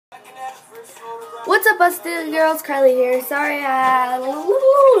What's up, busted girls? Karlie here. Sorry, I don't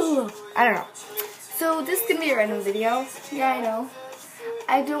know. So this is gonna be a random video. Yeah, I know.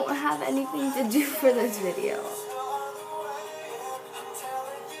 I don't have anything to do for this video.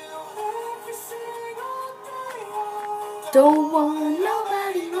 Don't want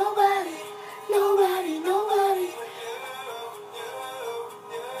nobody.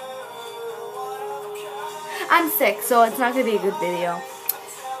 I'm sick, so it's not gonna be a good video.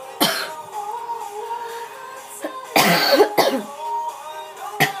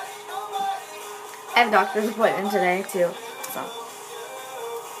 I have a doctor's appointment today too,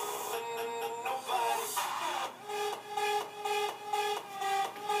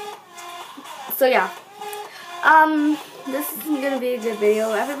 so yeah. This isn't gonna be a good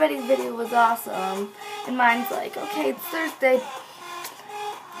video. Everybody's video was awesome, and mine's like, okay, it's Thursday.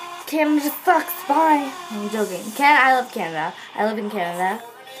 Canada just sucks. Bye. I'm joking. I love Canada. I live in Canada.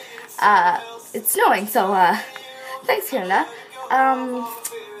 It's snowing, so thanks, Canada.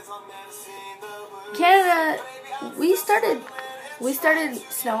 Canada, we started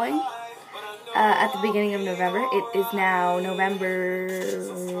snowing at the beginning of November. It is now November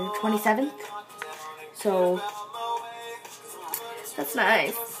 27th, so that's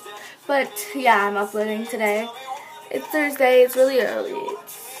nice. But yeah, I'm uploading today. It's Thursday. It's really early.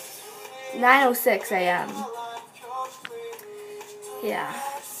 It's 9:06 a.m. Yeah.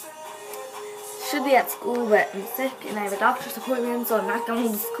 Should be at school, but I'm sick and I have a doctor's appointment, so I'm not going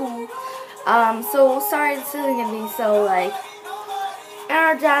to school. So sorry this isn't gonna be so like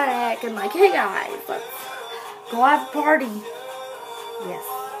energetic and like, hey guys, let's go have a party. Yes.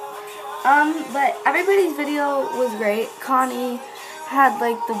 But everybody's video was great. Connie had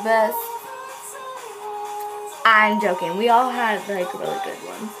like the best. I'm joking. We all had like really good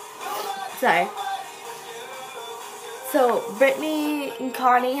ones. Sorry. So Brittany and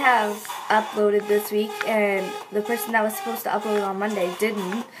Connie have uploaded this week, and the person that was supposed to upload on Monday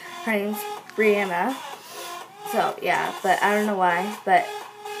didn't. Her name's Brianna. So yeah, but I don't know why. But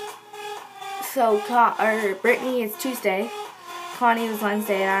so Brittany is Tuesday, Connie was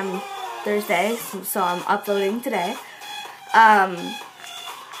Wednesday, and I'm Thursday. So I'm uploading today.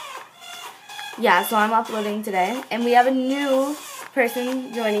 Yeah, so I'm uploading today, and we have a new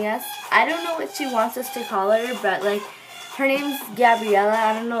person joining us. I don't know what she wants us to call her, but like her name's Gabriella.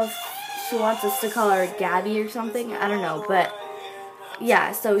 I don't know if she wants us to call her Gabby or something. I don't know, but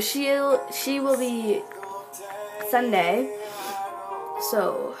yeah. So she will be Sunday.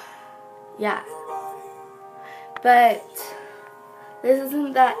 So yeah, but this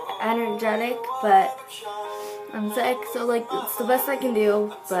isn't that energetic. But I'm sick, so like it's the best I can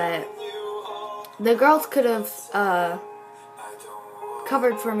do. But the girls could have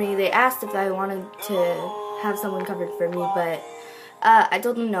covered for me. They asked if I wanted to have someone covered for me, but I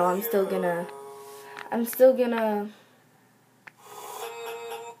told them no. I'm still gonna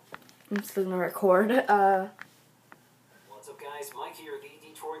record. What's up, guys? Mike here, the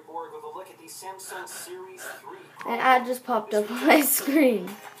Detroit Borg, with a look at the Samsung Series 3. An ad just popped up on my screen.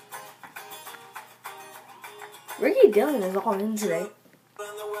 Ricky Dillon is all in today.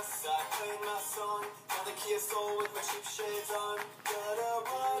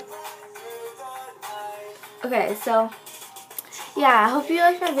 Okay, so yeah, I hope you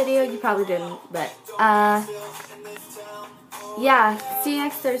liked my video. You probably didn't, but yeah, see you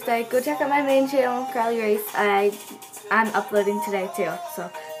next Thursday. Go check out my main channel, Karlie Race. I'm uploading today too. So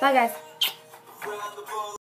bye, guys.